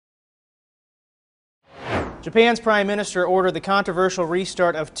Japan's Prime Minister ordered the controversial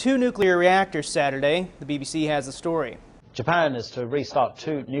restart of 2 nuclear reactors Saturday. The BBC has the story. Japan is to restart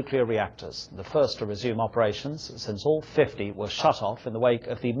 2 nuclear reactors, the first to resume operations since all 50 were shut off in the wake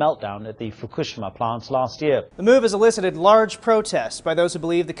of the meltdown at the Fukushima plant last year. The move has elicited large protests by those who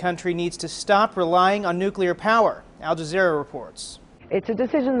believe the country needs to stop relying on nuclear power. Al Jazeera reports. It's a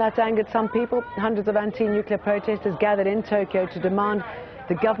decision that's angered some people. Hundreds of anti-nuclear protesters gathered in Tokyo to demand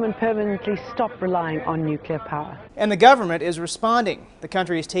the government permanently stop relying on nuclear power. And the government is responding. The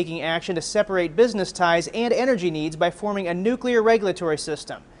country is taking action to separate business ties and energy needs by forming a nuclear regulatory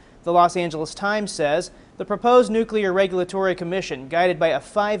system. The Los Angeles Times says the proposed Nuclear Regulatory Commission, guided by a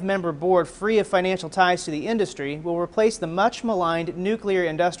 5-member board free of financial ties to the industry, will replace the much-maligned Nuclear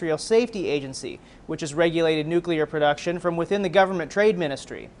Industrial Safety Agency, which has regulated nuclear production from within the government trade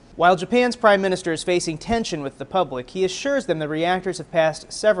ministry. While Japan's Prime Minister is facing tension with the public, he assures them the reactors have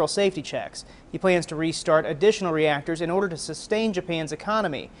passed several safety checks. He plans to restart additional reactors in order to sustain Japan's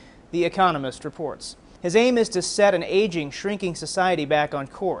economy, The Economist reports. His aim is to set an aging, shrinking society back on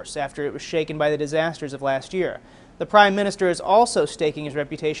course after it was shaken by the disasters of last year. The Prime Minister is also staking his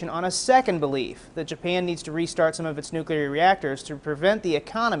reputation on a second belief, that Japan needs to restart some of its nuclear reactors to prevent the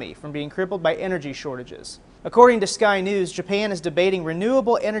economy from being crippled by energy shortages. According to Sky News, Japan is debating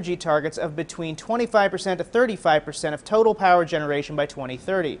renewable energy targets of between 25% to 35% of total power generation by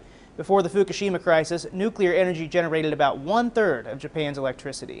 2030. Before the Fukushima crisis, nuclear energy generated about 1/3 of Japan's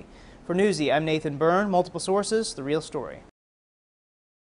electricity. For Newsy, I'm Nathan Byrne, multiple sources, The Real Story.